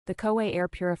The COWAY Air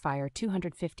Purifier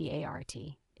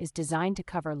 250ART is designed to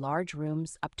cover large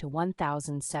rooms up to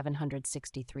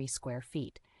 1,763 square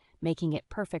feet, making it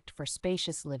perfect for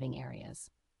spacious living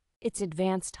areas. Its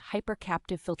advanced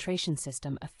HyperCaptive Filtration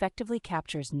System effectively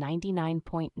captures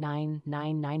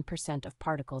 99.999% of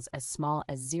particles as small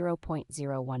as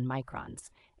 0.01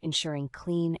 microns, ensuring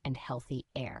clean and healthy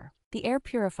air. The air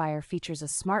purifier features a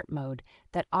smart mode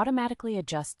that automatically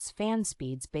adjusts fan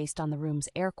speeds based on the room's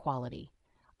air quality,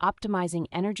 optimizing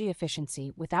energy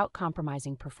efficiency without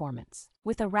compromising performance.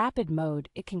 With a rapid mode,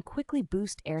 it can quickly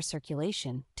boost air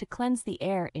circulation to cleanse the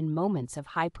air in moments of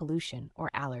high pollution or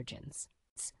allergens.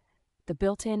 The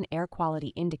built-in air quality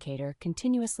indicator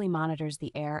continuously monitors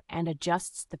the air and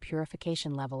adjusts the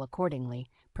purification level accordingly,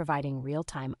 providing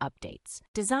real-time updates.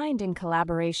 Designed in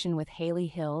collaboration with Haley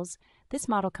Hills, this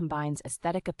model combines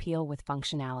aesthetic appeal with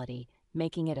functionality,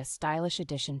 making it a stylish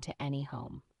addition to any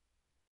home.